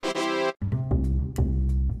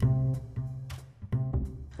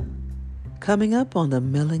Coming up on the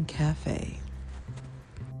Melon Cafe.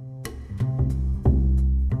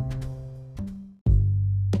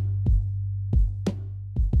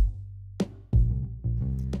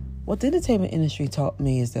 What the entertainment industry taught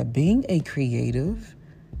me is that being a creative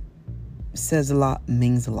says a lot,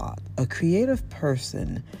 means a lot. A creative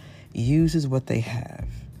person uses what they have.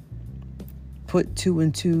 Put 2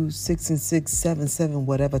 and 2, 6 and 6, 7, 7,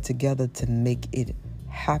 whatever together to make it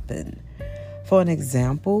happen. For an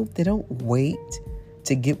example, they don't wait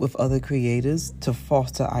to get with other creators to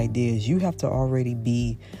foster ideas. You have to already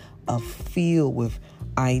be afield with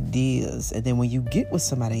ideas, and then when you get with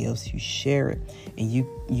somebody else, you share it, and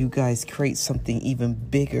you guys create something even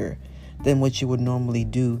bigger than what you would normally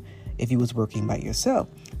do if you was working by yourself.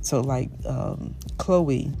 So like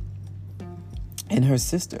Chloe and her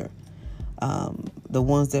sister, the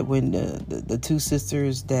ones that when the two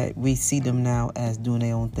sisters that we see them now as doing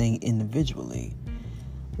their own thing individually,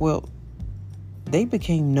 well, they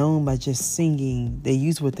became known by just singing. They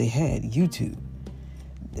used what they had, YouTube.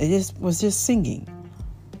 It just was just singing.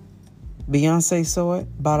 Beyonce saw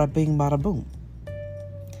it, bada bing, bada boom.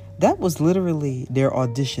 That was literally their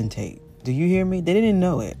audition tape. Do you hear me? They didn't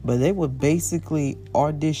know it, but they were basically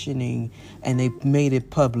auditioning, and they made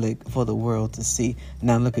it public for the world to see.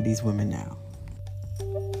 Now look at these women now.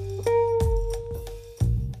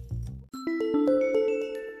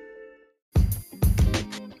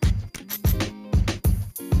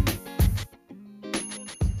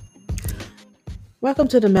 Welcome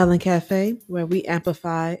to the Melon Cafe, where we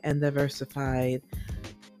amplify and diversify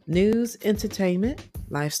news, entertainment,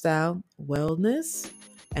 lifestyle, wellness,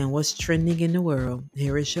 and what's trending in the world.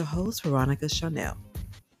 Here is your host, Veronica Chanel.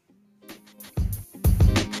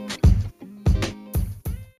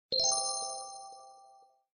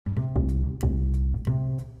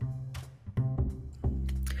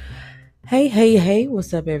 Hey,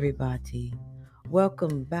 what's up, everybody?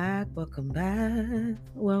 Welcome back.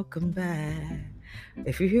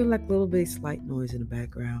 If you hear like a little bit slight noise in the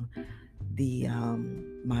background, the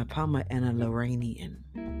my Pomeranian,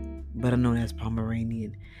 better known as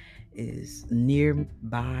Pomeranian, is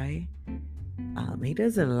nearby. He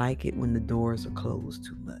doesn't like it when the doors are closed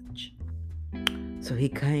too much, so he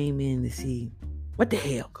came in to see what the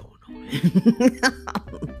hell going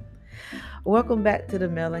on. Welcome back to the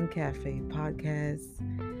Melon Cafe podcast.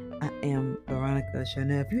 I am Veronica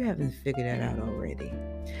Chanel. If you haven't figured that out already,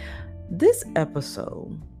 this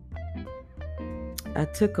episode, I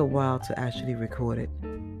took a while to actually record it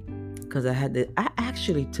because I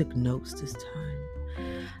actually took notes this time.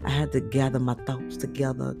 I had to gather my thoughts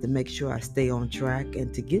together to make sure I stay on track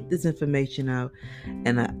and to get this information out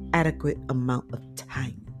in an adequate amount of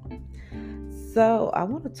time. So I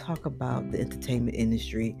want to talk about the entertainment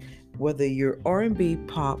industry, whether you're R&B,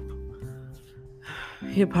 pop,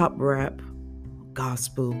 hip-hop, rap,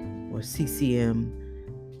 gospel, or CCM,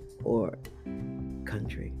 or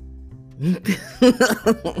country.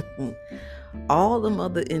 All them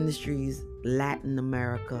other industries, Latin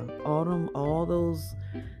America, all those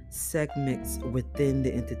segments within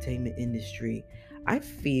the entertainment industry, I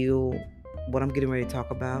feel what I'm getting ready to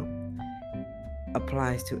talk about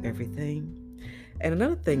applies to everything. And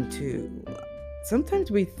another thing too,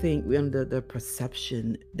 sometimes we think we're under the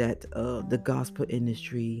perception that the gospel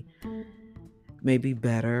industry may be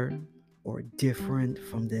better or different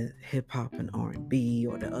from the hip-hop and R&B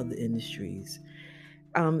or the other industries.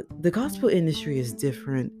 The gospel industry is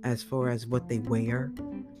different as far as what they wear,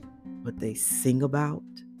 what they sing about,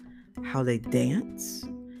 how they dance,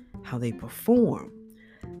 how they perform.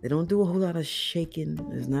 They don't do a whole lot of shaking.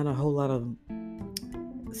 There's not a whole lot of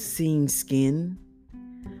seeing skin.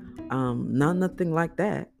 Nothing like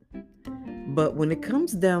that. But when it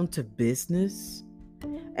comes down to business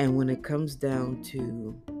and when it comes down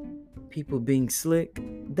to people being slick,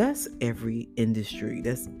 that's every industry.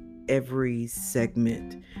 That's every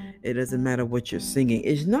segment. It doesn't matter what you're singing.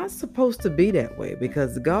 It's not supposed to be that way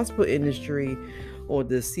because the gospel industry or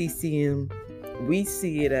the CCM, we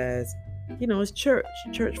see it as, it's church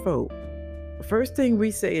folk. The first thing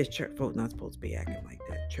we say is church folk not supposed to be acting like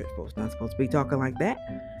that. Church folks not supposed to be talking like that.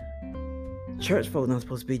 Church folk not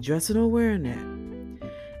supposed to be dressing or wearing that.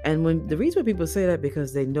 And when the reason why people say that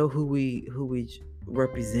because they know who we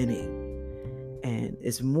representing, and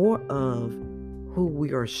it's more of who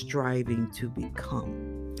we are striving to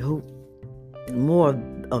become. More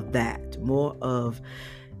of that. More of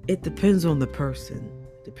it depends on the person.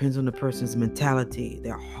 Depends on the person's mentality,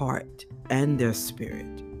 their heart, and their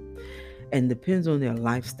spirit, and depends on their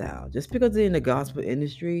lifestyle. Just because they're in the gospel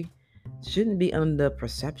industry shouldn't be under the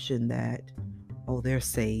perception that, they're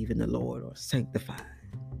saved in the Lord or sanctified.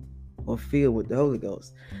 or filled with the Holy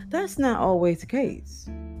Ghost. That's not always the case.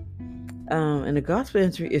 And the gospel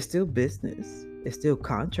industry is still business. It's still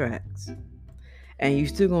contracts. And you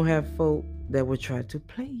still gonna have folk that will try to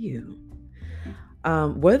play you.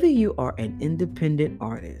 Whether you are an independent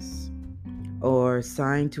artist or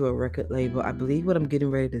signed to a record label, I believe what I'm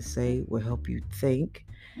getting ready to say will help you think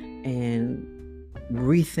and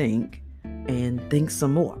rethink and think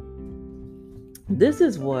some more. This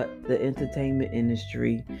is what the entertainment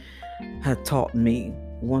industry had taught me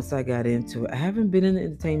once I got into it. I haven't been in the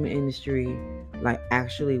entertainment industry, like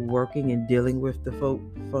actually working and dealing with the folk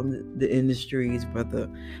from the industries, but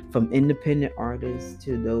from independent artists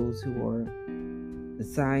to those who are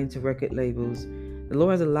assigned to record labels. The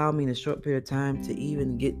Lord has allowed me in a short period of time to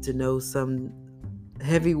even get to know some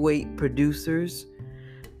heavyweight producers.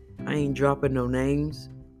 I ain't dropping no names.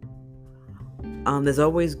 There's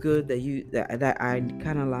always good that I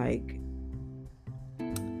kind of like.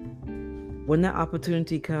 When that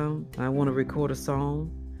opportunity comes, I want to record a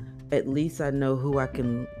song. At least I know who I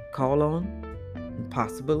can call on,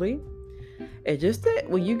 possibly. And just that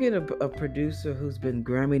when you get a producer who's been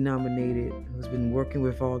Grammy nominated, who's been working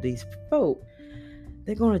with all these folk,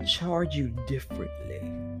 they're going to charge you differently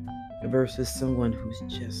versus someone who's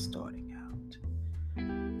just starting out.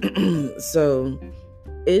 So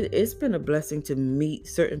it's been a blessing to meet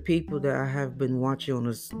certain people that I have been watching on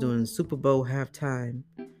us doing Super Bowl halftime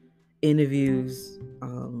interviews,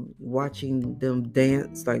 watching them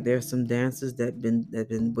dance. Like there's some dancers that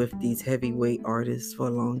been with these heavyweight artists for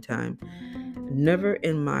a long time. Never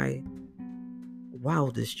in my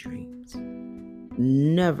wildest dreams.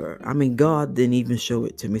 Never. I mean, God didn't even show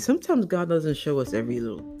it to me. Sometimes God doesn't show us every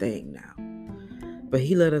little thing now, but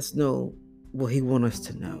He let us know what He wants us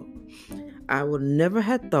to know. I would never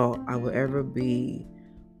have thought I would ever be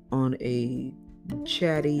on a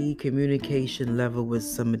chatty communication level with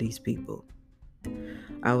some of these people.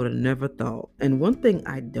 I would have never thought. And one thing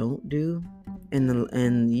I don't do,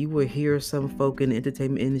 and you will hear some folk in the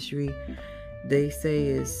entertainment industry, they say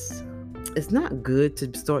it's not good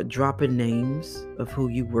to start dropping names of who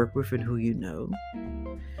you work with and who you know.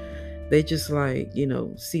 They just like,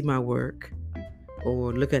 see my work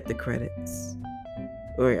or look at the credits.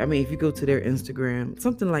 Or I mean, if you go to their Instagram,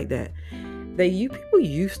 something like that. People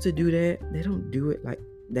used to do that. They don't do it like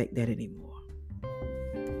that anymore.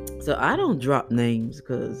 So I don't drop names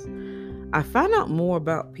because I find out more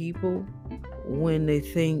about people when they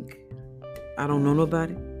think I don't know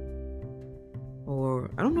nobody.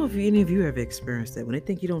 Or I don't know if any of you have experienced that. When they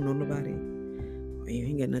think you don't know nobody, or you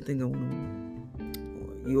ain't got nothing going on,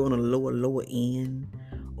 or you on a lower end,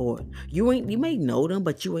 or you may know them,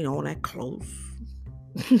 but you ain't all that close.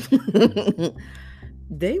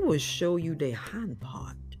 They will show you their hind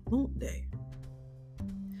part, won't they?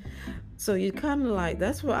 So you kind of like,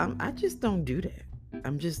 that's what I just don't do that.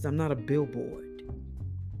 I'm not a billboard.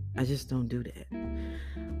 I just don't do that.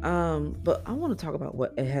 But I want to talk about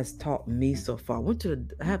what it has taught me so far.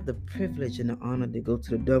 I have the privilege and the honor to go to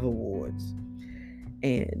the Dove Awards.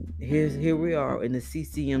 And here we are in the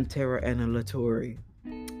CCM Terra Annulatory,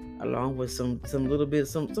 along with some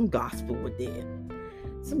gospel with there.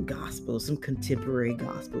 Some contemporary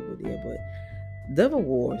gospel with there. But Dove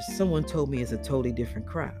Awards, someone told me, is a totally different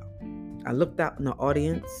crowd. I looked out in the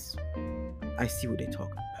audience. I see what they're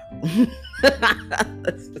talking about.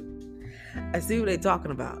 I see what they're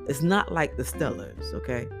talking about. It's not like the Stellars,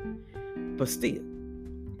 okay? But still,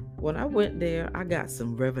 when I went there, I got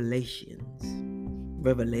some revelations.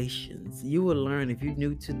 You will learn if you're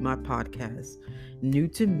new to my podcast, new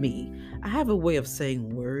to me. I have a way of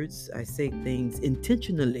saying words. I say things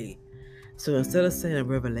intentionally. So instead of saying a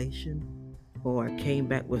revelation, or I came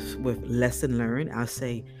back with lesson learned, I'll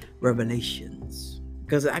say revelations.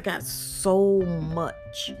 Because I got so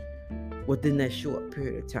much within that short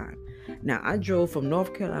period of time. Now, I drove from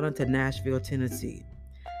North Carolina to Nashville, Tennessee.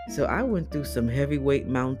 So I went through some heavyweight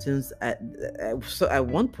mountains. So at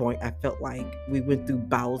one point, I felt like we went through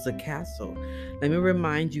Bowser Castle. Let me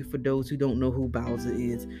remind you, for those who don't know who Bowser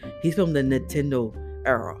is, he's from the Nintendo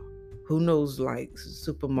era. Who knows, like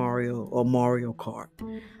Super Mario or Mario Kart?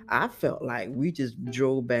 I felt like we just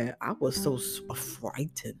drove back. I was so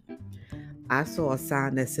frightened. I saw a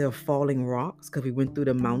sign that said falling rocks because we went through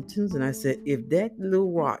the mountains. And I said, if that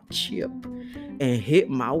little rock chip and hit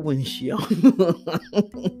my windshield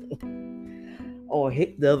or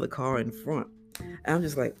hit the other car in front, and I'm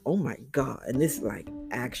just like, oh my God. And it's like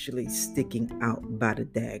actually sticking out by the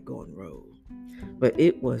daggone road. But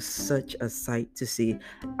it was such a sight to see.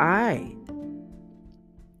 I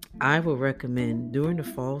would recommend during the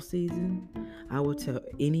fall season, I would tell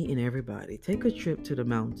any and everybody, take a trip to the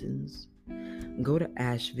mountains. go to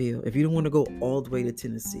Asheville. If you don't want to go all the way to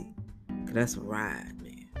Tennessee, 'cause that's a ride,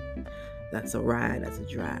 man. That's a ride. That's a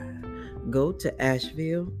drive. Go to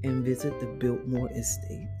Asheville and visit the Biltmore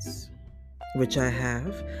Estates, which I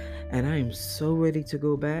have. And I am so ready to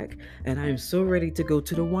go back. And I am so ready to go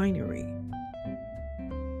to the winery.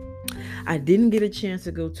 I didn't get a chance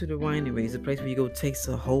to go to the winery. It's a place where you go taste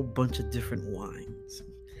a whole bunch of different wines.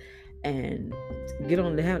 And get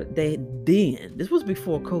on this was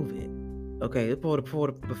before COVID. Okay,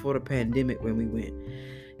 before the pandemic when we went.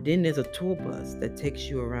 Then there's a tour bus that takes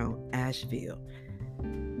you around Asheville.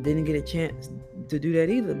 Didn't get a chance to do that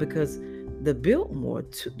either because the Biltmore,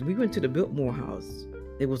 we went to the Biltmore house.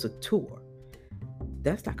 It was a tour.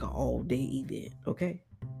 That's like an all-day event, okay?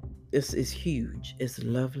 It's huge. It's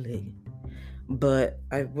lovely. But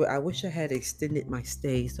I wish I had extended my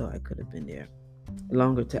stay so I could have been there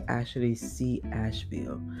longer to actually see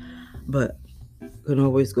Asheville. But can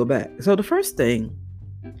always go back. So the first thing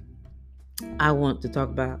I want to talk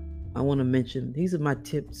about, I want to mention, these are my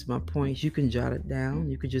tips, my points. You can jot it down.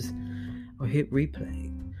 You can just or hit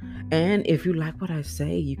replay. And if you like what I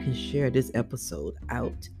say, you can share this episode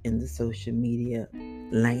out in the social media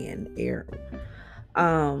land area.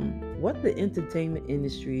 What the entertainment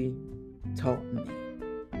industry taught me.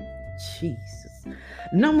 Jesus.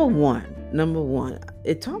 Number one,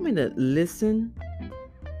 it taught me to listen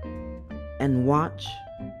and watch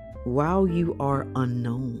while you are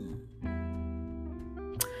unknown.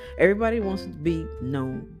 Everybody wants to be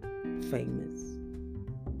known, famous,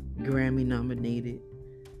 Grammy nominated,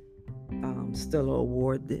 Stellar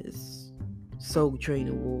Award this, Soul Train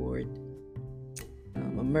Award,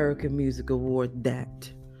 American Music Award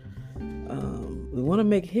that. We want to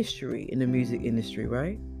make history in the music industry,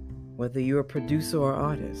 right? Whether you're a producer or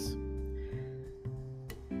artist.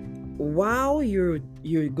 While you're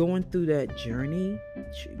going through that journey,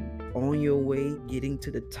 on your way getting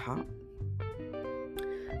to the top,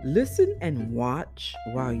 listen and watch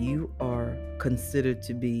while you are considered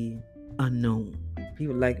to be unknown.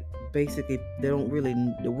 People basically the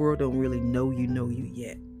world don't really know you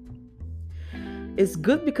yet. It's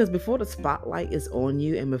good because before the spotlight is on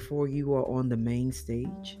you and before you are on the main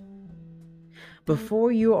stage,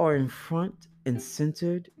 before you are in front and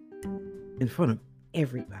centered in front of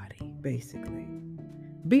everybody, basically,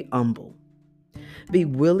 be humble. Be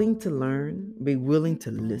willing to learn. Be willing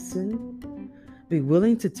to listen. Be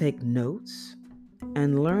willing to take notes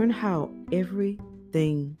and learn how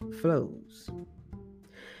everything flows.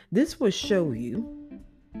 This will show you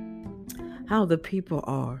how the people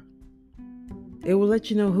are. It will let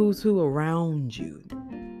you know who's who around you.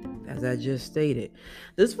 As I just stated.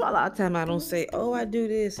 This is why a lot of time I don't say, oh, I do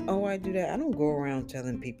this, oh, I do that. I don't go around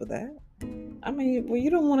telling people that. I mean, well, you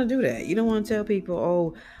don't want to do that. You don't want to tell people,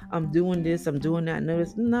 oh, I'm doing this, I'm doing that.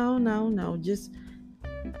 No. Just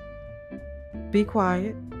be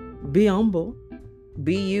quiet, be humble,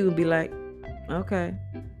 be you, and be like, okay,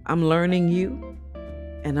 I'm learning you,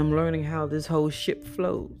 and I'm learning how this whole ship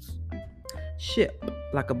flows. Ship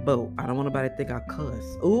like a boat. I don't want nobody to think I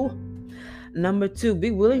cuss. Ooh. Number 2,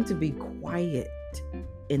 be willing to be quiet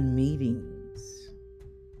in meetings.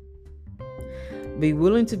 Be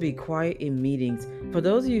willing to be quiet in meetings. For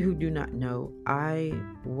those of you who do not know, I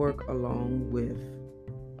work along with,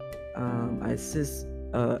 I assist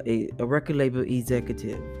a record label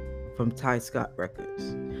executive from Ty Scott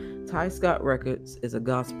Records. Ty Scott Records is a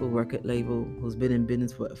gospel record label who's been in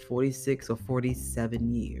business for 46 or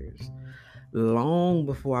 47 years. Long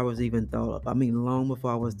before I was even thought of. Long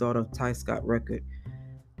before I was thought of, Ty Scott Record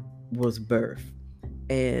was birthed.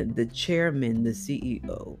 And the chairman, the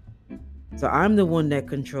CEO. So I'm the one that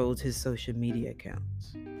controls his social media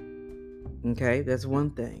accounts. Okay, that's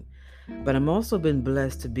one thing. But I'm also been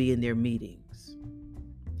blessed to be in their meetings.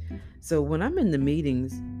 So when I'm in the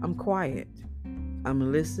meetings, I'm quiet.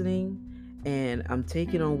 I'm listening and I'm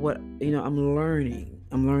taking on what, I'm learning.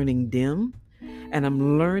 I'm learning them. And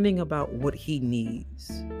I'm learning about what he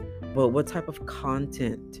needs, but what type of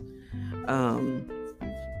content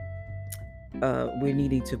we're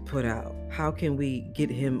needing to put out. How can we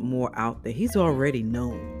get him more out there? He's already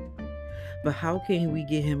known, but how can we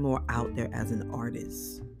get him more out there as an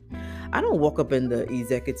artist? I don't walk up in the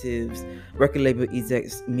executives, record label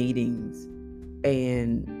execs meetings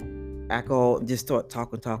and just start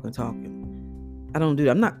talking. I don't do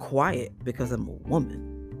that. I'm not quiet because I'm a woman.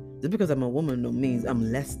 Just because I'm a woman no means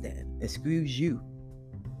I'm less than. Excuse you.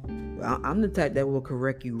 I'm the type that will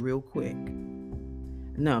correct you real quick.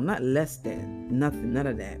 No, I'm not less than. Nothing, none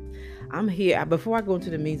of that. I'm here. Before I go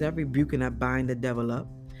into the meetings, I rebuke and I bind the devil up.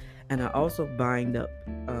 And I also bind up,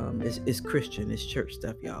 it's Christian, it's church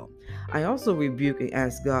stuff, y'all. I also rebuke and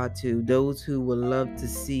ask God to those who would love to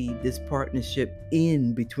see this partnership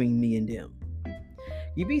in between me and them.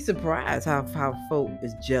 You'd be surprised how folk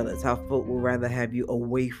is jealous, how folk would rather have you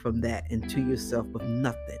away from that and to yourself with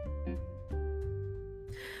nothing.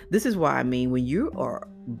 This is why, I mean, when you are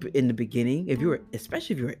in the beginning,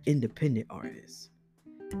 especially if you're an independent artist,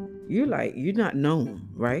 you're not known,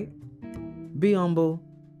 right? Be humble,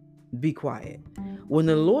 be quiet. When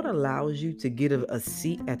the Lord allows you to get a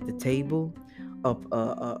seat at the table,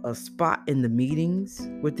 a spot in the meetings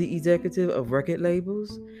with the executive of record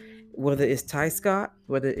labels, whether it's Ty Scott,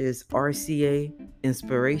 whether it's RCA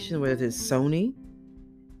Inspiration, whether it's Sony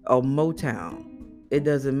or Motown, it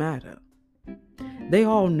doesn't matter. They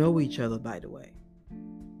all know each other, by the way.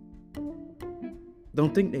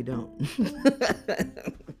 Don't think they don't.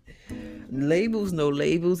 Labels know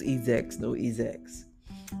labels, execs know execs.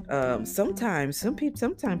 Sometimes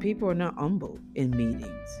people are not humble in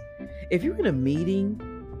meetings. If you're in a meeting,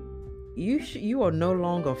 you are no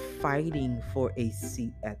longer fighting for a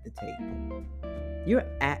seat at the table. You're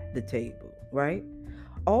at the table, right?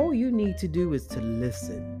 All you need to do is to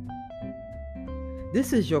listen.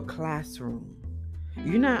 This is your classroom.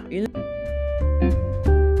 You're not.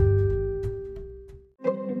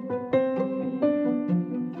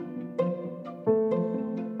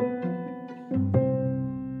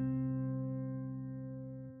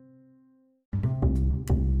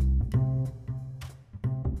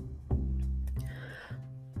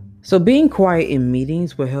 So being quiet in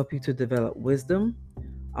meetings will help you to develop wisdom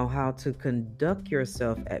on how to conduct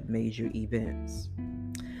yourself at major events.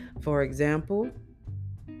 For example,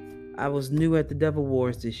 I was new at the Devil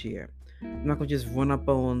Wars this year. I'm not going to just run up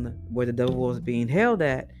on where the Devil Wars is being held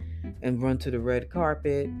at and run to the red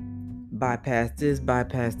carpet, bypass this,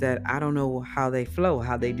 bypass that. I don't know how they flow,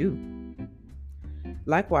 how they do.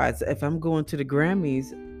 Likewise, if I'm going to the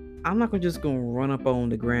Grammys, I'm not just going to run up on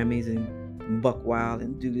the Grammys and buck wild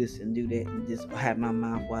and do this and do that and just have my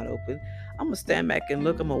mouth wide open. I'm going to stand back and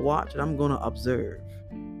look, I'm going to watch, and I'm going to observe.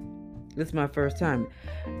 This is my first time.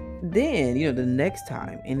 Then, the next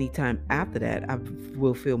time, anytime after that, I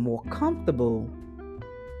will feel more comfortable.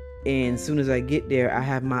 And as soon as I get there, I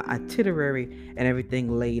have my itinerary and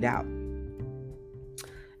everything laid out.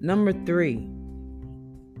 Number 3,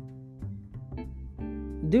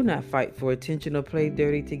 do not fight for attention or play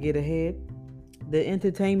dirty to get ahead. The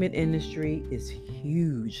entertainment industry is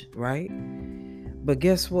huge, right? But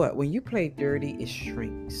guess what? When you play dirty, it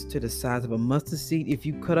shrinks to the size of a mustard seed. If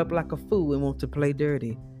you cut up like a fool and want to play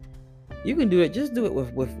dirty, you can do it. Just do it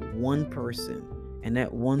with one person, and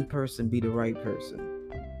that one person be the right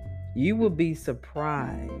person. You will be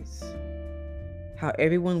surprised how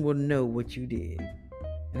everyone will know what you did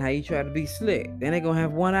and how you try to be slick. Then they're going to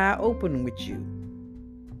have one eye open with you.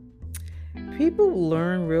 People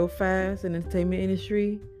learn real fast in the entertainment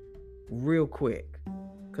industry, real quick.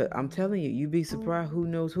 Because I'm telling you, you'd be surprised who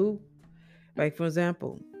knows who. Like, for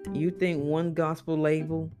example, you think one gospel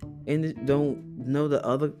label don't know the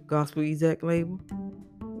other gospel exec label?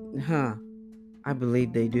 I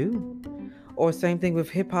believe they do. Or same thing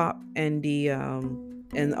with hip hop and the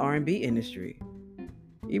R&B industry.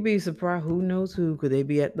 You'd be surprised who knows who, could they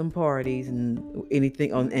be at them parties and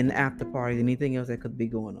anything on and after parties, anything else that could be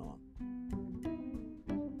going on.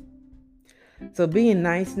 So being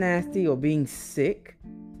nice, nasty, or being sick,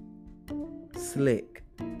 slick.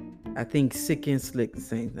 I think sick and slick the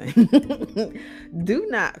same thing. Do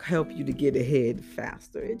not help you to get ahead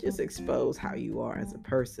faster. It just exposes how you are as a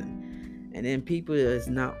person. And then people is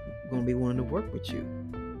not going to be wanting to work with you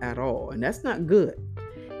at all. And that's not good.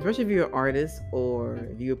 Especially if you're an artist or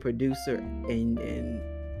if you're a producer and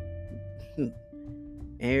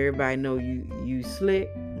everybody know you slick.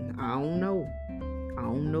 I don't know,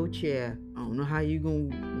 chair. I don't know how you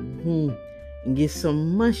gonna and get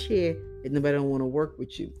some mushy if nobody don't want to work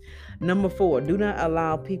with you. Number 4, do not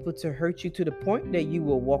allow people to hurt you to the point that you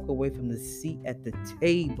will walk away from the seat at the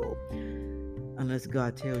table unless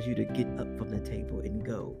God tells you to get up from the table and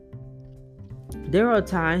go. There are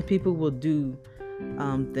times people will do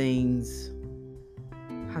things,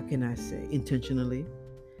 how can I say, intentionally.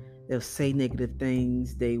 They'll say negative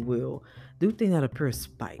things. They will do things out of pure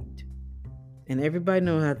spite. And everybody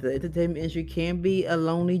knows how the entertainment industry can be a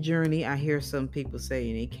lonely journey. I hear some people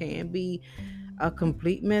saying it can be a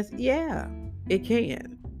complete mess. Yeah, it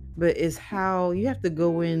can. But it's how you have to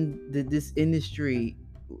go in this industry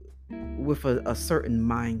with a certain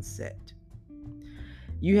mindset.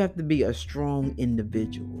 You have to be a strong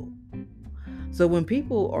individual. So when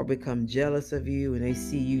people are become jealous of you and they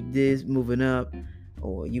see you moving up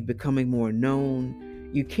or you becoming more known,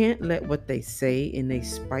 You can't let what they say in a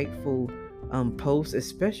spiteful posts,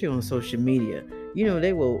 especially on social media.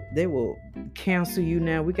 They will cancel you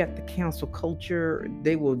now. We got the cancel culture.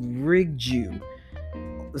 They will rig you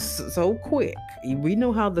so quick. We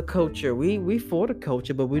know how the culture. We for the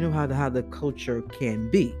culture, but we know how the culture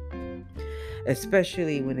can be,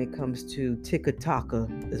 especially when it comes to TikTok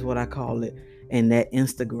is what I call it, and that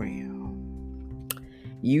Instagram.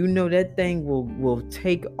 That thing will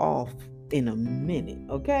take off in a minute,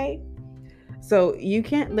 okay? So you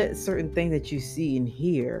can't let certain things that you see and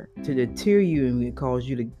hear to deter you and cause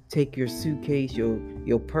you to take your suitcase,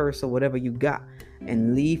 your purse, or whatever you got,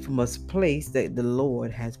 and leave from a place that the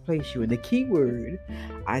Lord has placed you in. The key word,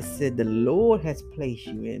 I said the Lord has placed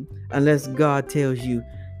you in, unless God tells you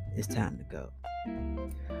it's time to go.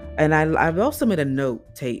 And I've also made a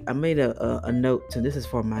note, Tate. I made a note to this is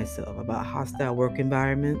for myself about hostile work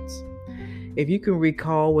environments. If you can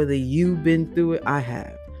recall whether you've been through it, I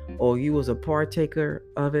have, or you was a partaker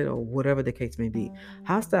of it, or whatever the case may be.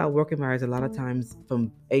 Hostile work environments a lot of times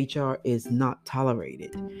from HR is not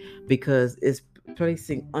tolerated because it's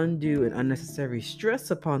placing undue and unnecessary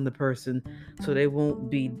stress upon the person, so they won't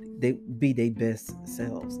be their best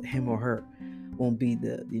selves. Him or her won't be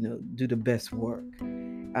do the best work.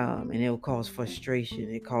 And it will cause frustration,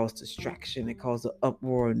 it causes distraction, it causes an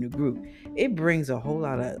uproar in the group. It brings a whole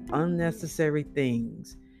lot of unnecessary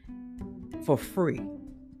things for free.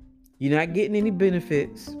 You're not getting any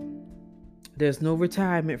benefits. There's no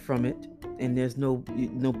retirement from it, and there's no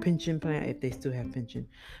pension plan if they still have pension.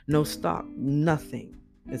 No stock, nothing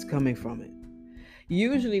is coming from it.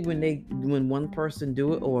 Usually when one person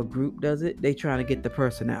do it or a group does it, they try to get the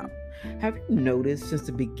person out. Have you noticed since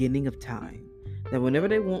the beginning of time that whenever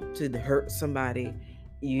they want to hurt somebody,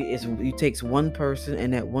 it takes one person,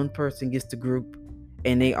 and that one person gets the group,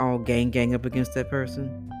 and they all gang up against that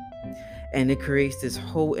person, and it creates this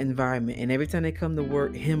whole environment. And every time they come to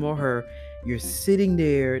work, him or her, you're sitting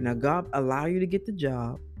there. Now God allow you to get the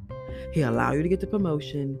job, He allow you to get the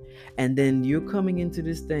promotion, and then you're coming into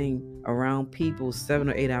this thing around people 7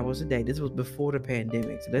 or 8 hours a day. This was before the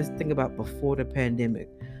pandemic. So let's think about before the pandemic,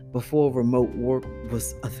 before remote work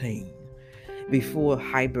was a thing, before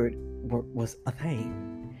hybrid work was a thing.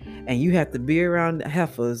 And you have to be around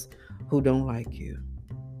heifers who don't like you.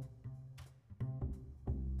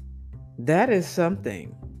 That is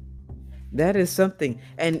something. That is something.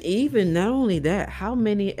 And even not only that, how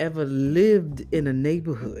many ever lived in a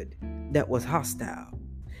neighborhood that was hostile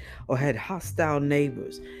or had hostile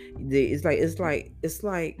neighbors? It's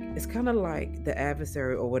kind of like the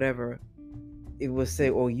adversary or whatever. It will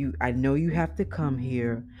say, I know you have to come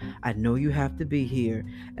here. I know you have to be here.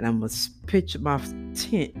 And I'm going to pitch my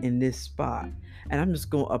tent in this spot. And I'm just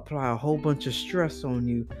going to apply a whole bunch of stress on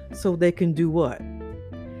you so they can do what?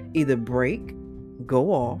 Either break,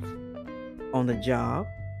 go off on the job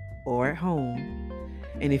or at home.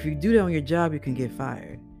 And if you do that on your job, you can get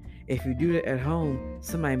fired. If you do that at home,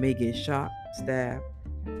 somebody may get shot, stabbed.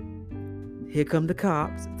 Here come the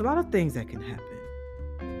cops. There's a lot of things that can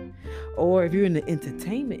happen. Or if you're in the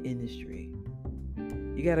entertainment industry,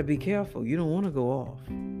 you got to be careful. You don't want to go off.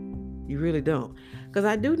 You really don't. Because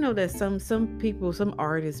I do know that some people, some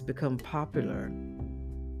artists become popular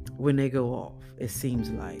when they go off, it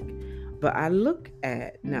seems like. But I look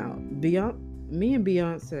at now, me and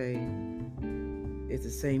Beyonce is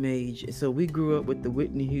the same age. So we grew up with the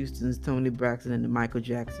Whitney Houstons, Toni Braxton, and the Michael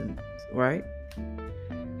Jacksons, right?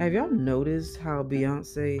 Have y'all noticed how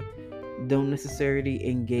Beyonce don't necessarily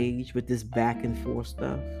engage with this back and forth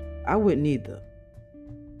stuff? I wouldn't either.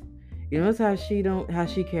 You notice how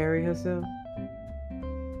she carry herself?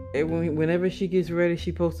 Whenever she gets ready,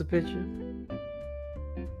 she posts a picture.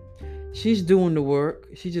 She's doing the work.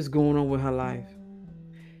 She's just going on with her life.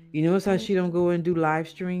 You notice how she don't go and do live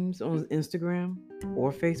streams on Instagram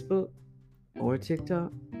or Facebook or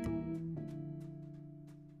TikTok?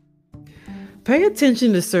 Pay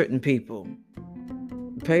attention to certain people.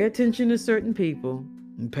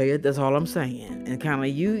 That's all I'm saying. And kind of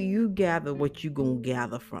you gather what you gonna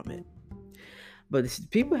gather from it. But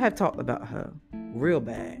people have talked about her real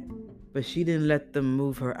bad, but she didn't let them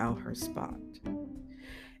move her out her spot.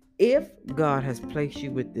 If God has placed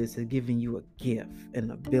you with this and given you a gift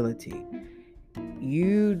and ability,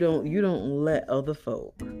 you don't let other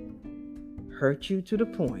folk hurt you to the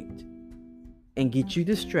point and get you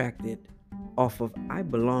distracted off of I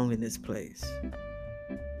belong in this place.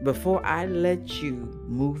 Before I let you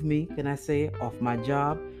move me, can I say it, off my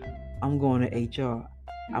job, I'm going to HR.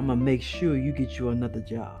 I'm going to make sure you get you another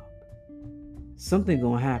job. Something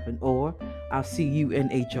going to happen, or I'll see you in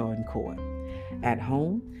HR in court. At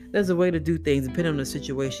home, There's a way to do things depending on the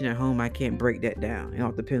situation at home. I can't break that down. It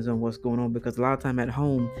all depends on what's going on, because a lot of time at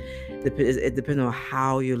home, it depends on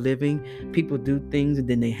how you're living. People do things and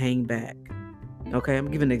then they hang back. Okay,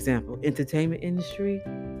 I'm giving an example. Entertainment industry,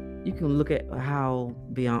 you can look at how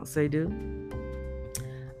Beyonce do.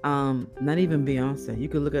 Not even Beyonce. You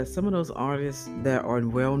can look at some of those artists that are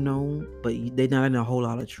well known, but they're not in a whole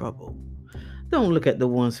lot of trouble. Don't look at the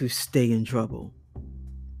ones who stay in trouble,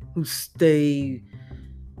 who stay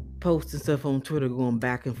posting stuff on Twitter, going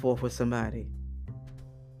back and forth with somebody.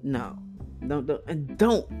 No,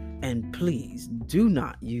 and please do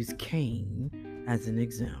not use Cain as an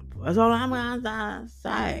example. That's all I'm gonna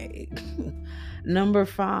say. Number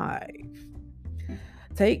 5,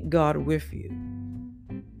 take God with you.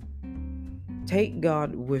 Take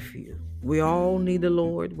God with you. We all need the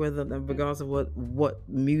Lord, whether regardless of what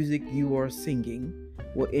music you are singing,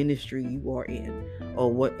 what industry you are in,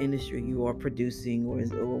 or what industry you are producing, or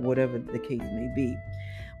whatever the case may be.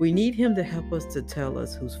 We need Him to help us, to tell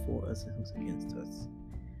us who's for us and who's against us.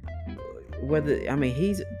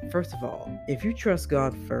 He's, first of all, if you trust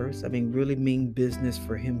God first, really mean business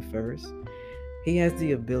for Him first, He has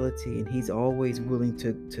the ability, and He's always willing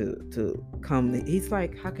to come. He's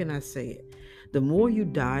like, how can I say it? The more you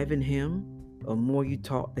dive in Him, or more you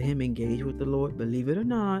talk to Him, engage with the Lord, believe it or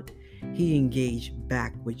not, He engaged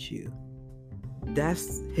back with you.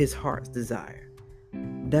 That's His heart's desire.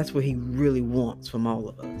 That's what He really wants from all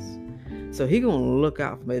of us. So He gonna look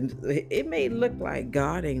out for me. It may look like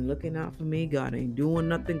God ain't looking out for me. God ain't doing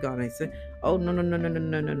nothing. God ain't saying, oh,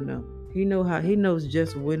 no. He knows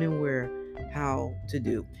just when and where, how to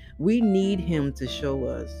do. We need Him to show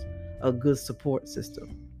us a good support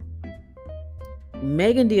system.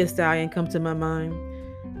 Megan Thee Stallion come to my mind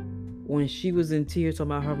when she was in tears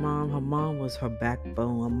talking about her mom. Her mom was her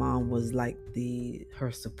backbone. Her mom was like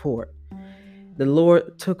her support. The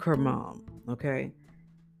Lord took her mom, okay?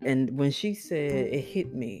 And when she said, it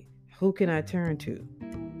hit me, who can I turn to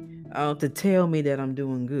tell me that I'm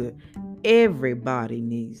doing good? Everybody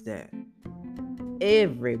needs that.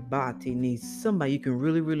 Everybody needs somebody you can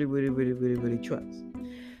really trust.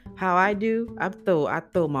 How I do, I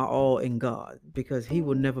throw my all in God, because He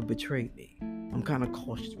will never betray me. I'm kind of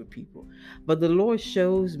cautious with people, but the Lord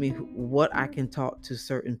shows me what I can talk to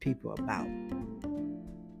certain people about.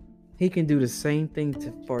 He can do the same thing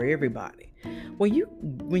for everybody. When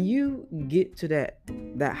you get to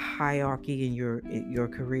that hierarchy in your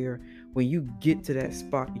career, when you get to that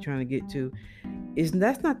spot you're trying to get to,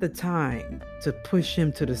 that's not the time to push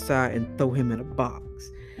Him to the side and throw Him in a box.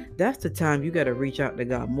 That's the time you got to reach out to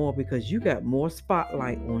God more, because you got more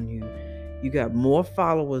spotlight on you. You got more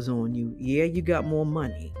followers on you. Yeah, you got more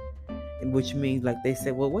money, which means, like they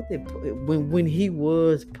said, well, when he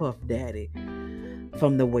was Puff Daddy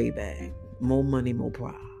from the way back, more money, more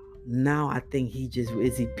pride. Now I think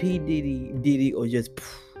is he P Diddy or just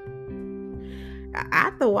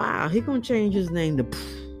after a while he gonna change his name to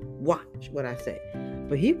watch what I say.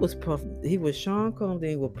 But he was Sean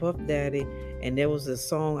Combs with Puff Daddy, and there was a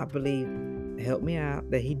song, I believe, help me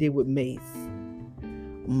out, that he did with Mace.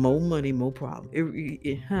 More money, more problem.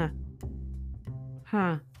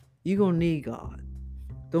 You gonna need God.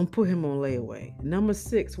 Don't put Him on layaway. Number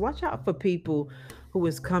 6, watch out for people who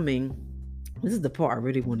is coming. This is the part I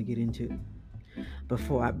really want to get into.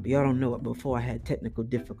 Y'all don't know it, before I had technical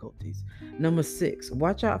difficulties. Number 6,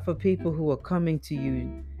 watch out for people who are coming to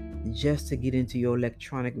you just to get into your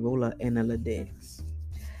electronic roller analytics.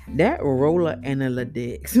 That roller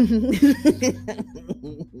analytics.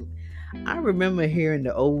 I remember hearing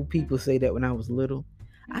the old people say that when I was little.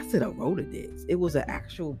 I said a Rolodex. It was an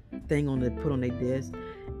actual thing put on their desk,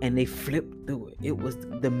 and they flipped through it. It was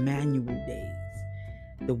the manual days.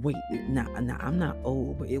 Now I'm not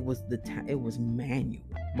old, but it was it was manual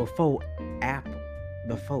before Apple.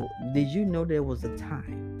 Did you know there was a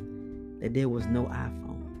time that there was no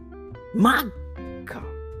iPhone? My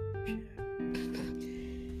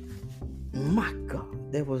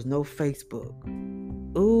God, there was no Facebook.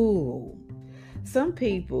 Ooh, some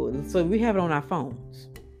people. So we have it on our phones.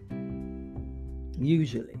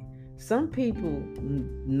 Usually, some people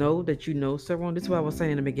know that you know someone. This is what I was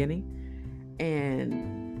saying in the beginning.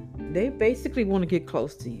 And they basically want to get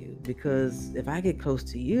close to you, because if I get close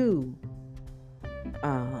to you,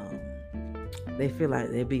 they feel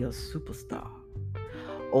like they'll be a superstar,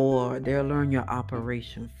 or they'll learn your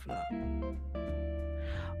operation flow.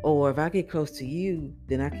 Or if I get close to you,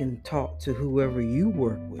 then I can talk to whoever you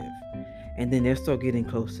work with, and then they'll start getting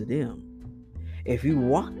close to them. If you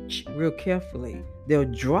watch real carefully, they'll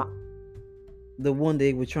drop the one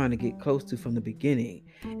they were trying to get close to from the beginning,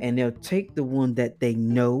 and they'll take the one that they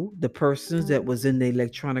know, the persons that was in the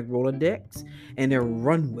electronic Rolodex, and they'll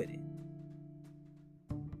run with it.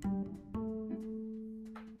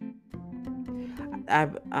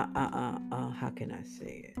 How can I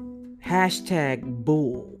say it? Hashtag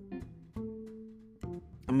bull.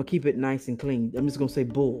 I'm gonna keep it nice and clean. I'm just gonna say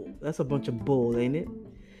bull. That's a bunch of bull, ain't it?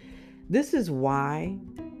 This is why.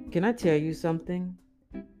 Can I tell you something?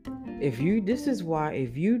 This is why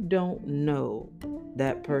if you don't know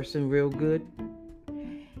that person real good,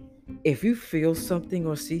 if you feel something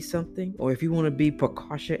or see something, or if you want to be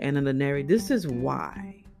precaution and ordinary, this is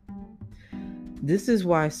why. This is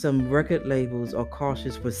why some record labels are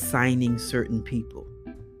cautious with signing certain people.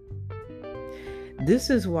 This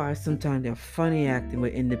is why sometimes they're funny acting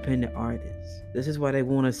with independent artists. This is why they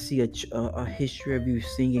want to see a history of you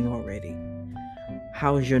singing already.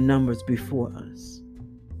 How's your numbers before us?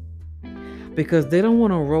 Because they don't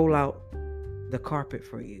want to roll out the carpet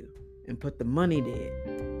for you and put the money there,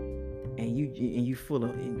 and you full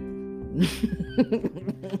of it.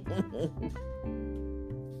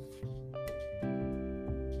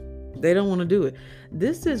 They don't want to do it.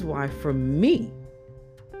 This is why, for me,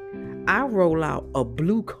 I roll out a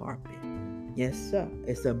blue carpet. Yes, sir.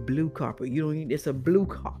 It's a blue carpet. You don't need. It's a blue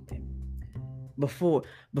carpet before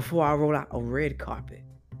I roll out a red carpet.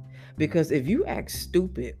 Because if you act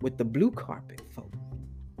stupid with the blue carpet, folks,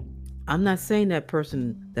 I'm not saying that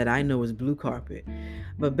person that I know is blue carpet,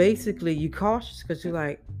 but basically you cautious because you're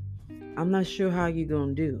like, I'm not sure how you're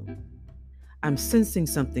gonna do. I'm sensing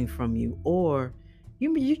something from you, or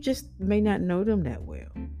you just may not know them that well.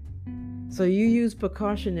 So you use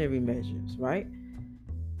precautionary measures, right?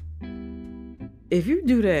 If you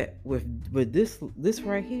do that with this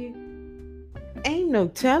right here, ain't no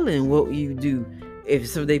telling what you do if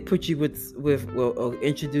so they put you with or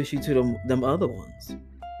introduce you to them other ones.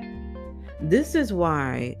 This is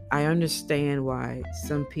why I understand why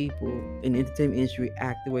some people in the entertainment industry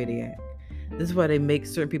act the way they act. This is why they make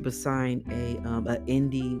certain people sign a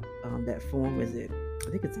ND that form. Is it? I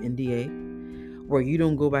think it's NDA, where you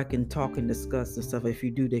don't go back and talk and discuss and stuff. If you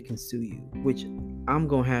do, they can sue you, which I'm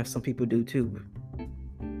gonna have some people do too.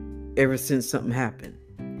 Ever since something happened,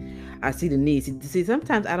 I see the need. See,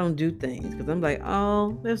 sometimes I don't do things because I'm like,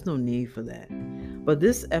 oh, there's no need for that. But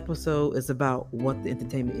this episode is about what the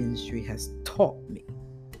entertainment industry has taught me.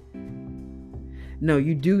 No,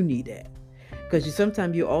 you do need that. Because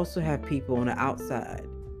sometimes you also have people on the outside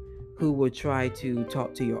who will try to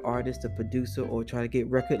talk to your artist, the producer, or try to get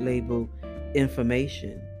record label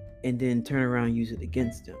information and then turn around and use it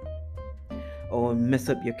against them or mess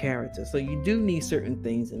up your character. So you do need certain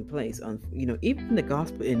things in place. Even the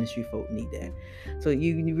gospel industry folk need that. So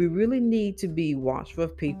you really need to be watchful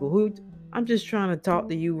of people who, I'm just trying to talk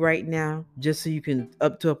to you right now, just so you can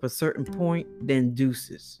up a certain point, then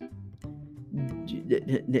deuces.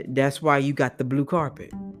 That's why you got the blue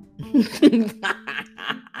carpet.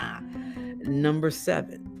 Number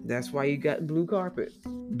 7. That's why you got blue carpet.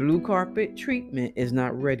 Blue carpet treatment is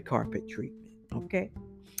not red carpet treatment. Okay.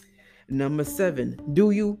 Number 7.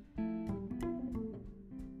 Do you?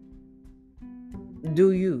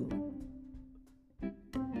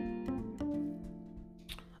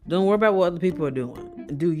 Don't worry about what other people are doing.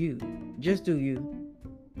 Do you? Just do you.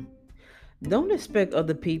 Don't expect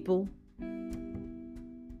other people.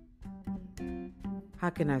 How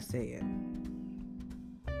can I say it?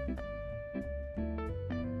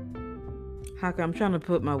 I'm trying to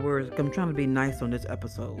put my words. I'm trying to be nice on this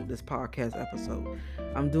episode, this podcast episode.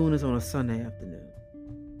 I'm doing this on a Sunday afternoon.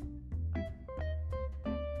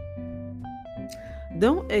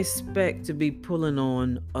 Don't expect to be pulling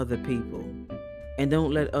on other people, and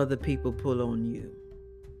don't let other people pull on you.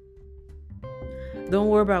 Don't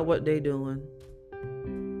worry about what they're doing.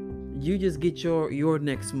 You just get your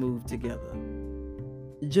next move together.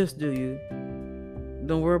 Just do you.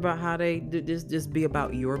 Don't worry about how they do this. Just be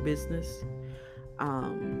about your business.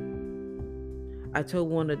 I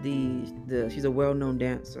told one of she's a well-known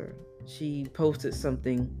dancer. She posted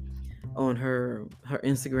something on her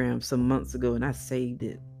Instagram some months ago, and I saved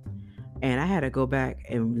it. And I had to go back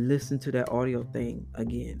and listen to that audio thing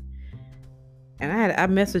again. And I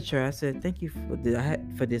messaged her. I said, "Thank you for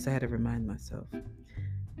this. I had to remind myself."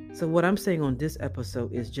 So what I'm saying on this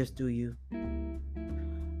episode is just do you.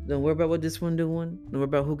 Don't worry about what this one doing. Don't worry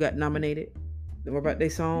about who got nominated. Don't worry about their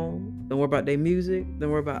song. Don't worry about their music. Don't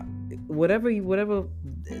worry about whatever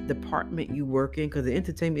department you work in, because the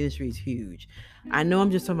entertainment industry is huge. I know I'm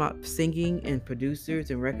just talking about singing and producers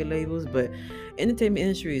and record labels, but entertainment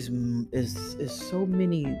industry is so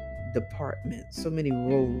many departments, so many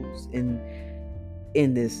roles in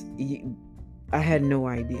this. I had no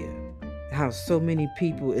idea how so many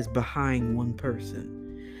people is behind one person,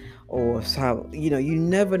 or how you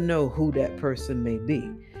never know who that person may be.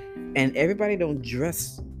 And everybody don't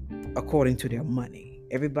dress according to their money.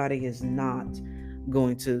 Everybody is not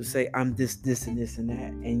going to say I'm this and this and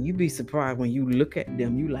that. And you be surprised when you look at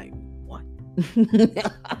them, you like, what?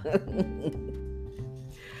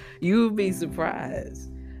 You'll be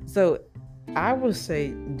surprised. So I would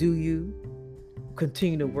say, do you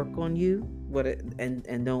continue to work on you,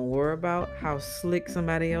 and don't worry about how slick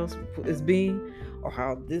somebody else is being, or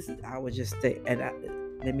how this. I would just stay.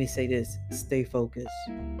 Let me say this: stay focused.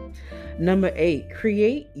 Number 8,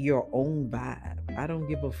 create your own vibe. I don't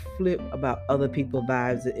give a flip about other people's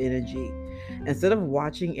vibes and energy. Instead of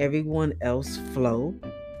watching everyone else flow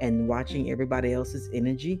and watching everybody else's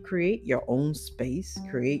energy, create your own space,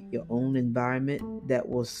 create your own environment that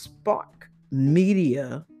will spark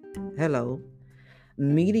media. Hello,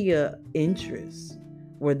 media interest,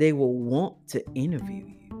 where they will want to interview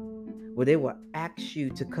you, where they will ask you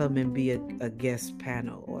to come and be a guest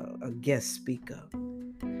panel or a guest speaker.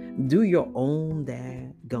 Do your own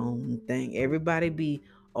daggone thing. Everybody be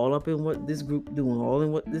all up in what this group doing, all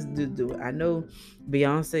in what this dude doing. I know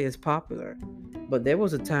Beyonce is popular, but there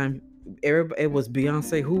was a time it was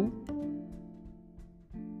Beyonce who,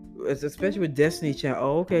 especially with Destiny Child.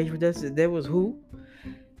 Oh, okay, there was who.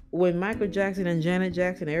 When Michael Jackson and Janet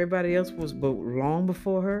Jackson, everybody else was but long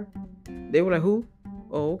before her. They were like, who?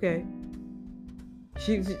 Oh, okay.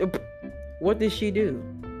 She what did she do?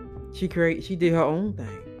 She did her own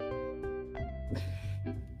thing.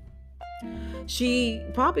 She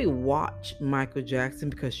probably watched Michael Jackson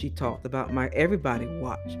because she talked about everybody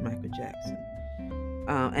watched Michael Jackson.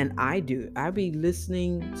 And I do. I be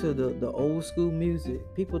listening to the old school music.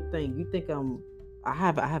 People you think I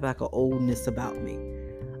have like an oldness about me.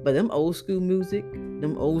 But them old school music,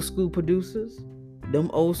 them old school producers, them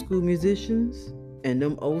old school musicians, and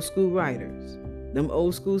them old school writers, them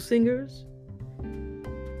old school singers,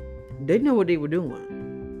 they know what they were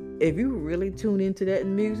doing. If you really tune into that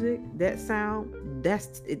music, that sound,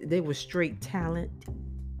 they were straight talent.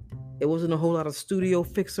 It wasn't a whole lot of studio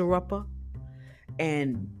fixer-upper.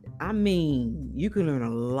 And I mean, you can learn a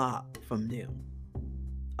lot from them.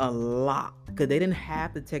 A lot. Because they didn't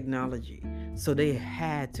have the technology. So they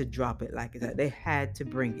had to drop it like that. They had to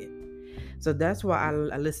bring it. So that's why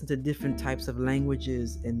I listen to different types of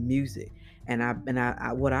languages and music. And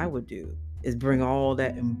I what I would do is bring all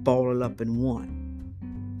that and ball it up in one.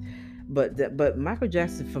 But Michael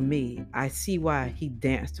Jackson, for me, I see why he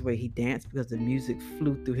danced the way he danced, because the music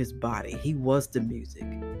flew through his body. He was the music.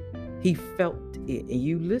 He felt it. And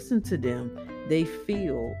you listen to them, they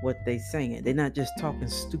feel what they saying. They're not just talking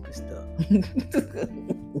stupid stuff.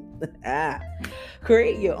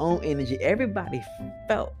 Create your own energy. Everybody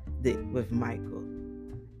felt it with Michael.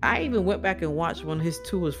 I even went back and watched one of his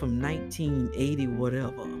tours from 1980,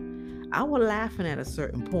 whatever. I was laughing at a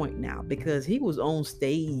certain point now because he was on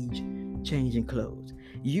stage changing clothes.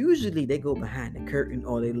 Usually they go behind the curtain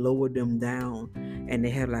or they lower them down and they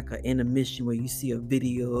have like an intermission where you see a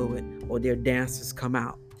video or their dancers come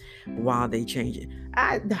out while they change it.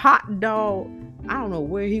 The hot dog, I don't know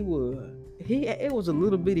where he was. It was a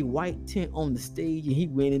little bitty white tent on the stage, and he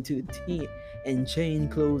went into the tent and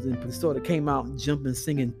changed clothes and sort of came out jumping,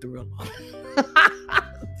 singing Thriller.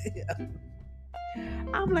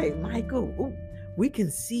 I'm like, Michael, ooh, we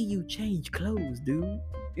can see you change clothes, dude.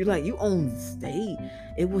 You're like, you on stage.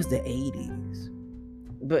 It was the 80s.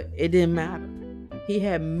 But it didn't matter. He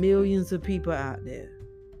had millions of people out there.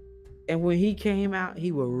 And when he came out,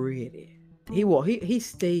 he was ready. He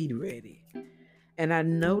stayed ready. And I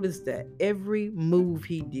noticed that every move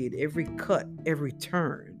he did, every cut, every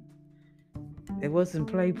turn, it wasn't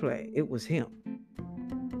play. It was him.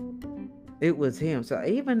 It was him. So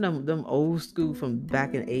even them old school from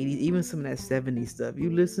back in the 80s, even some of that 70s stuff, you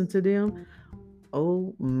listen to them,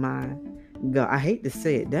 oh my God. I hate to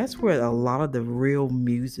say it. That's where a lot of the real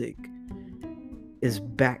music is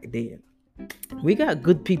back then. We got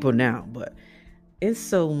good people now, but it's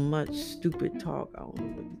so much stupid talk. I don't know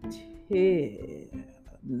what to tell.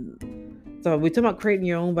 So we're talking about creating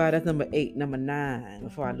your own vibe. That's number 8. Number 9,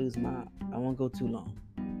 before I won't go too long.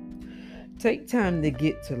 Take time to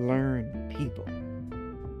get to learn people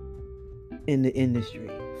in the industry,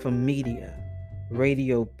 from media,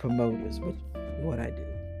 radio promoters, which is what I do.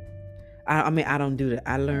 I don't do that.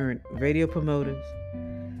 I learned radio promoters,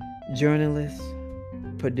 journalists,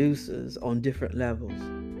 producers on different levels,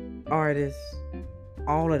 artists,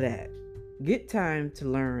 all of that. Get time to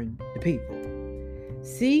learn the people.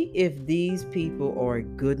 See if these people are a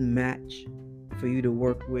good match for you to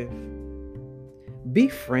work with. Be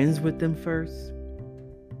friends with them first.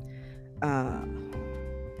 Uh,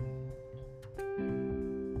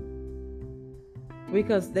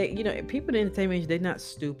 because people in the entertainment, they're not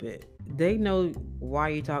stupid. They know why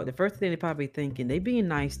you talk. The first thing they probably thinking, they being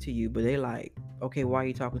nice to you, but they like, okay, why are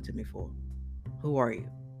you talking to me for? Who are you?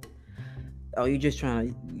 Oh, you just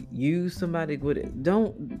trying to use somebody with it.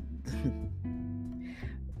 Don't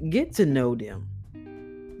get to know them.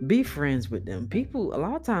 Be friends with them. People, a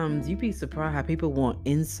lot of times you'd be surprised how people want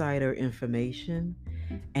insider information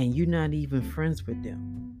and you're not even friends with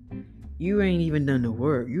them. You ain't even done the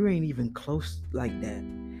work. You ain't even close like that.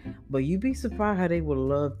 But you'd be surprised how they would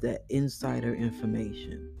love that insider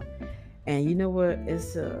information. And you know what?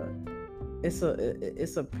 It's a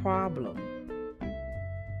problem.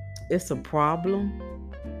 It's a problem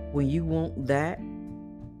when you want that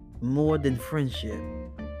more than friendship.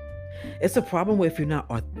 It's a problem if you're not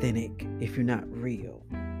authentic, if you're not real.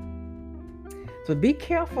 So be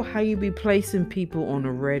careful how you be placing people on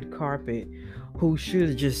the red carpet who should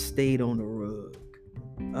have just stayed on the rug.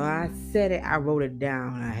 I said it, I wrote it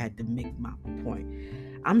down, I had to make my point.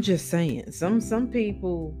 I'm just saying, some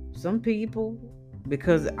people,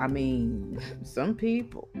 because some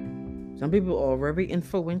people are very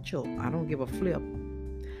influential. I don't give a flip.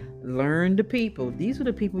 Learn the people. These are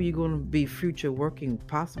the people you're going to be future working,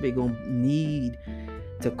 possibly going to need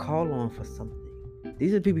to call on for something.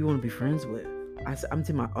 These are the people you want to be friends with. I'm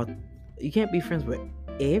telling you, you can't be friends with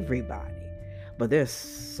everybody, but there's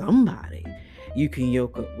somebody you can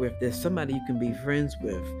yoke up with. There's somebody you can be friends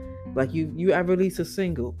with. Like I release a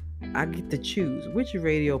single, I get to choose which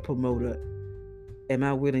radio promoter am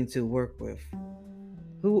I willing to work with.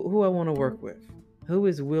 Who I want to work with. Who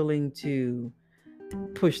is willing to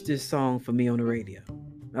push this song for me on the radio.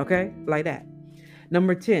 Okay? Like that.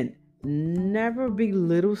 Number 10, never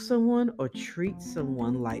belittle someone or treat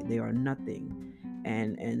someone like they are nothing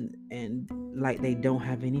and like they don't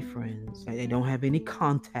have any friends, like they don't have any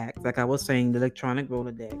contacts. Like I was saying, the electronic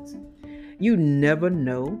Rolodex. You never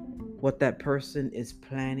know what that person is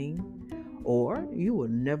planning, or you will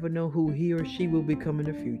never know who he or she will become in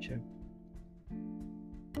the future.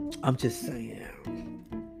 I'm just saying.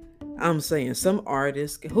 Some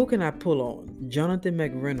artists, who can I pull on? Jonathan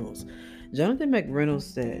McReynolds. Jonathan McReynolds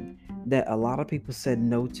said that a lot of people said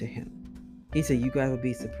no to him. He said, you guys would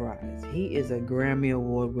be surprised. He is a Grammy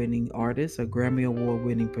Award winning artist, a Grammy Award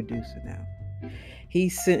winning producer now. He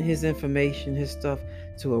sent his information, his stuff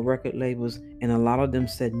to a record labels, and a lot of them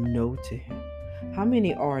said no to him. How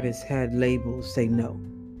many artists had labels say no?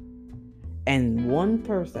 And one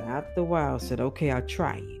person after a while said, okay, I'll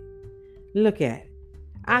try it. Look at it.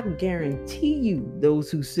 I guarantee you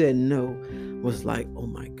those who said no was like, oh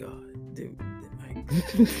my God, dude.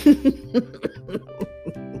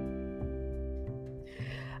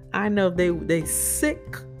 I know they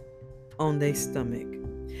sick on their stomach.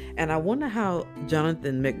 And I wonder how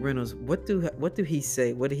Jonathan McReynolds, what do he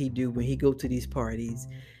say? What did he do when he go to these parties,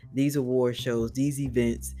 these award shows, these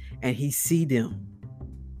events, and he see them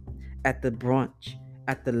at the brunch,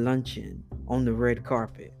 at the luncheon, on the red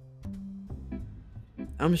carpet?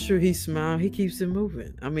 I'm sure he smiled. He keeps it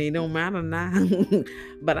moving. It don't matter now.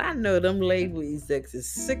 But I know them label execs is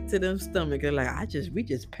sick to them stomach. They're like, we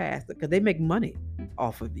just passed it because they make money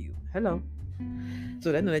off of you. Hello.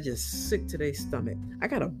 So they know they're just sick to their stomach. I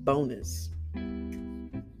got a bonus.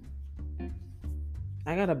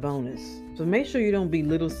 So make sure you don't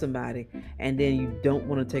belittle somebody and then you don't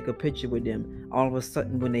want to take a picture with them. All of a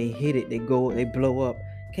sudden when they hit it, they blow up.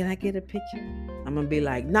 Can I get a picture? I'm going to be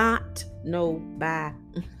like, no, bye.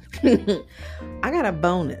 I got a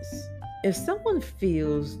bonus. If someone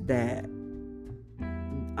feels that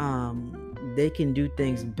they can do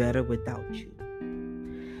things better without you,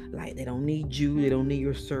 like they don't need you, they don't need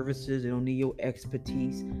your services, they don't need your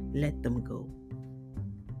expertise, let them go.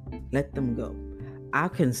 Let them go. I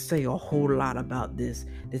can say a whole lot about this.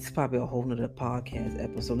 This is probably a whole nother podcast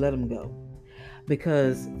episode. Let them go.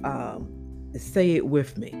 Because say it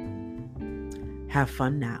with me. Have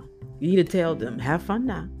fun now. You need to tell them, have fun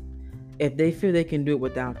now. If they feel they can do it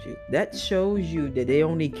without you, that shows you that they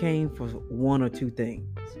only came for one or two things.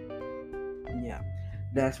 Yeah.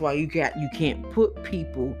 That's why you can't put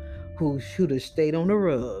people who should have stayed on the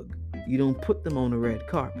rug. You don't put them on the red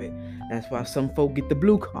carpet. That's why some folk get the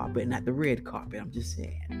blue carpet, not the red carpet. I'm just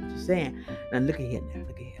saying. Now look at here now.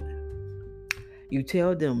 You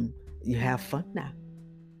tell them you have fun now.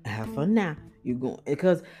 Have fun now. You're going,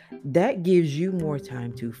 because that gives you more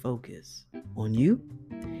time to focus on you.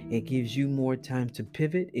 It gives you more time to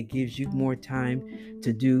pivot. It gives you more time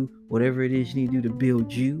to do whatever it is you need to do to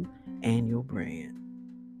build you and your brand.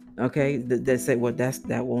 Okay, they say, well,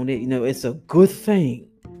 that won't it. It's a good thing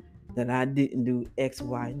that I didn't do X,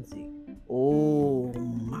 Y, and Z. Oh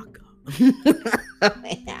my God.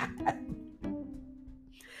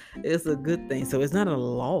 It's a good thing. So it's not a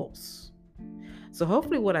loss. So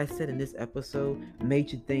hopefully what I said in this episode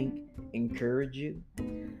made you think, encourage you.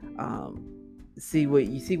 Um, see what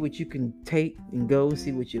you can take and go.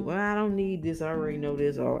 See what you, well, I don't need this. I already know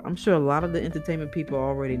this. Or I'm sure a lot of the entertainment people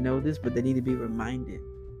already know this, but they need to be reminded.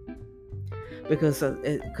 Because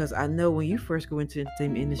I know when you first go into the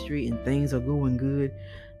entertainment industry and things are going good,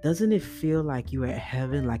 doesn't it feel like you're at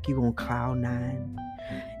heaven, like you on cloud nine?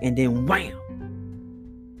 And then wham!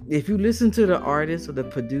 If you listen to the artists or the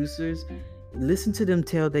producers, listen to them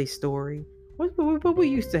tell their story. What we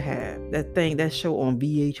used to have, that show on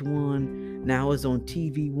VH1, now it's on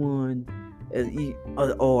TV1,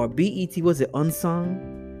 or BET, was it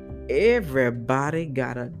Unsung? Everybody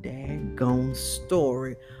got a daggone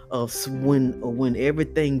story of when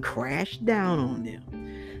everything crashed down on them.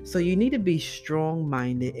 So you need to be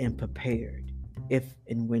strong-minded and prepared if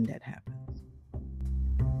and when that happens.